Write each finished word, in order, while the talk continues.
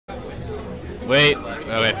Wait.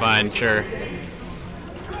 Okay, fine, sure.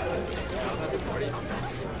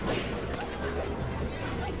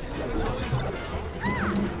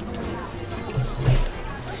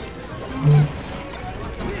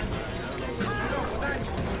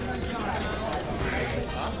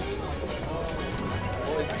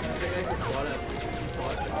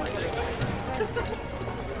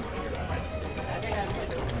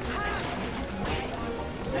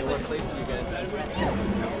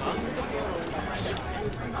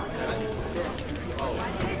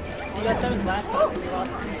 You got 7th last time because you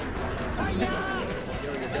lost.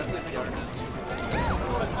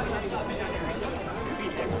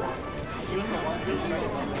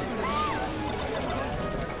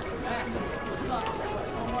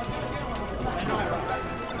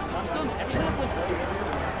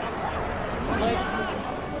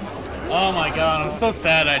 Oh my god, I'm so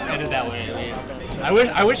sad I ended that way at least.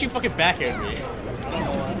 I wish you fucking back-aired me.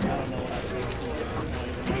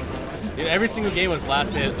 Dude, every single game was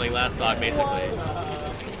last hit, like last stock basically.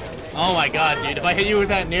 Oh my god, dude, if I hit you with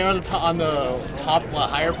that nair on the top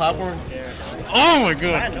higher platform. Oh my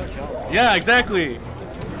god. Yeah, exactly.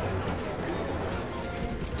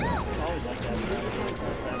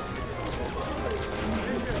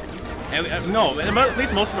 No, at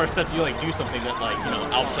least most of our sets you like do something that like, you know,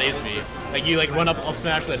 outplays me. Like you like run up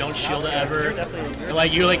smash that I don't shield it ever.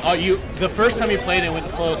 Like you like the first time you played and went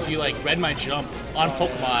close, you like read my jump on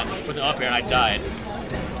Pokemon with an up air and I died.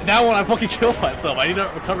 That one I fucking killed myself. I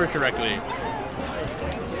didn't recover correctly.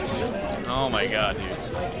 Oh my god, dude.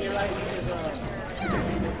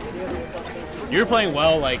 You were playing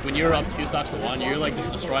well, like when you were up 2 stocks to 1, you were like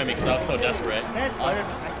just destroying me because I was so desperate. I started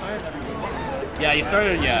that game. Yeah, you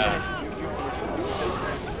started, yeah.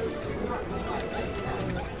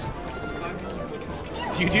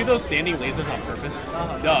 Do you do those standing lasers on purpose?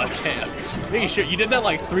 No, okay. Making sure you did that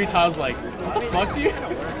like 3 times. Like, what the fuck, dude?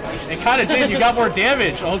 It kind of did. You got more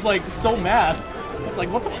damage. I was like so mad. I was like,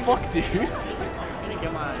 what the fuck, dude?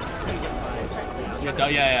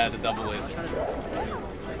 Yeah, the double laser.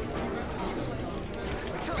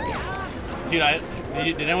 Dude,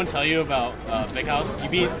 did anyone tell you about Big House? You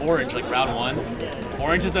beat Orange like round 1.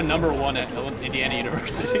 Orange is the #1 at Indiana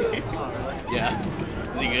University. Yeah.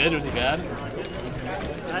 Is he good or is he bad?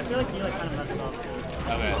 I feel like he like kind of messed up.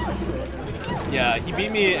 Okay. Yeah, he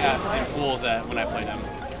beat me in pools when I played him.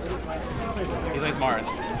 He's like Marth.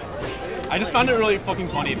 I just found it really fucking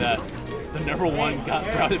funny that the #1 got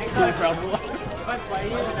routed pools round 1.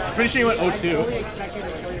 I'm pretty sure he went 0-2.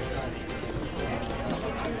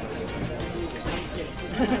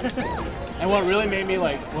 And what really made me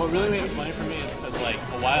funny for me is because like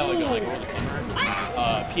a while ago, like over the summer,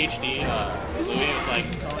 PhD Louis was like,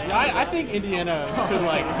 yeah, I think Indiana could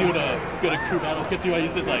like do a good crew battle. Gets you, I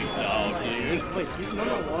used to like, no, dude. Wait, he's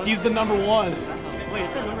 #1. He's the #1. Wait, it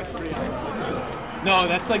said #3. No,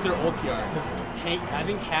 that's like their old PR. I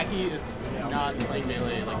think Hacky is not playing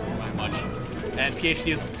melee like very much, and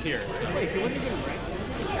PhD is here. So. Wait, he wasn't even ranked.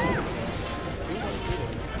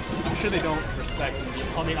 I'm sure they don't respect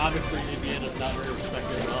Indiana. I mean, obviously Indiana's not very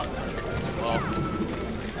respected at all. Well,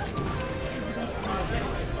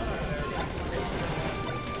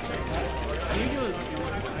 I think he was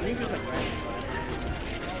like ranked.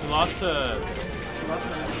 he lost to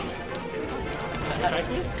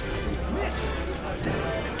Crisis?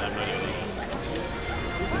 I have no idea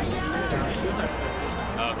He was like what it is.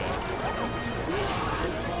 Okay.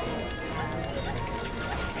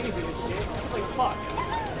 anything is shit. Like fuck.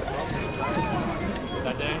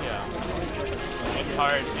 That day, yeah. It's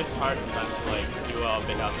hard sometimes to like do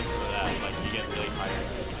big outs just for that. Like you get really tired.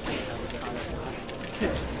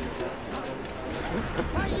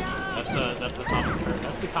 That's the Thomas curse.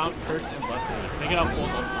 That's the curse and blessing. It's making out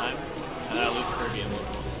pulls all the time, and then I lose Kirby and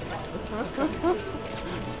locals.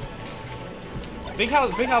 Big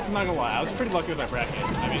house. I'm not gonna lie. I was pretty lucky with my bracket.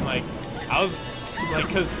 I mean, like I was like,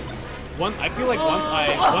 cause I feel like once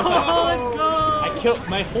I killed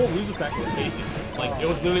my whole loser bracket was spaces. Like it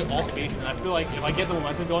was literally all spaces, and I feel like if I get the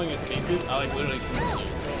momentum going in spaces, I like literally can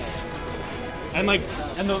issues. And like,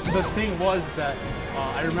 the thing was that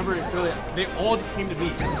I remember it really, they all just came to me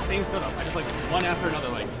in the same setup. I just like one after another,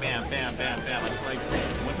 like bam, bam, bam, bam. I just like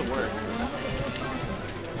went to work.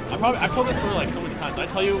 I've told this story like so many times. I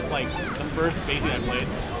tell you like the first spacing I played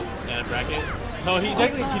in a bracket. No, he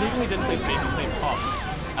technically didn't play spacing. He played Puff.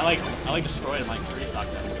 I like destroyed him like 3 stock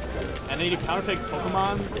then. And then he counterpicked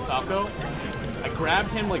Pokemon Falco. I grabbed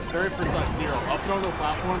him like very first on 0, up throw to the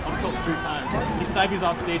platform, up tilt 3 times. He side B's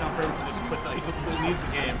off stage on purpose and just quits out. He just leaves the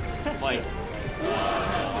game. Like,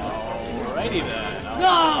 alrighty then.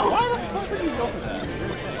 No! Why the fuck did you go for that?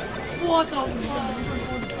 What the fuck?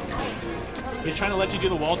 He's trying to let you do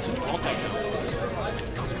the wall tech jump.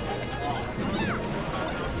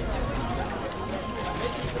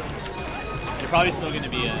 You're probably still going to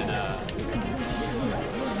be in, I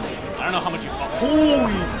don't know how much you fall.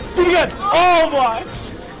 Holy! Do it again! Oh my!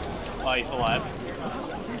 Oh, he's alive.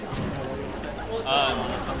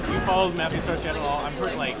 Do you follow Mafia Stars chat at all? I'm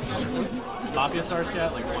pretty, like, Mafia Stars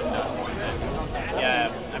chat? Like, 1.1.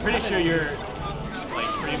 Yeah, I'm pretty sure you're, like,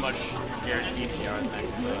 pretty much guaranteed PR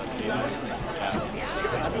next season.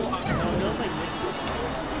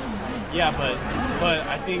 Yeah, but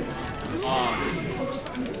I think,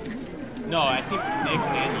 no, I think Nick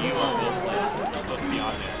and you are both like, supposed to be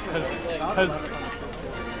on there. Because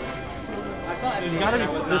there's gotta be,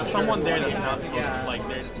 there's someone there that's not supposed to, like,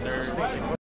 they're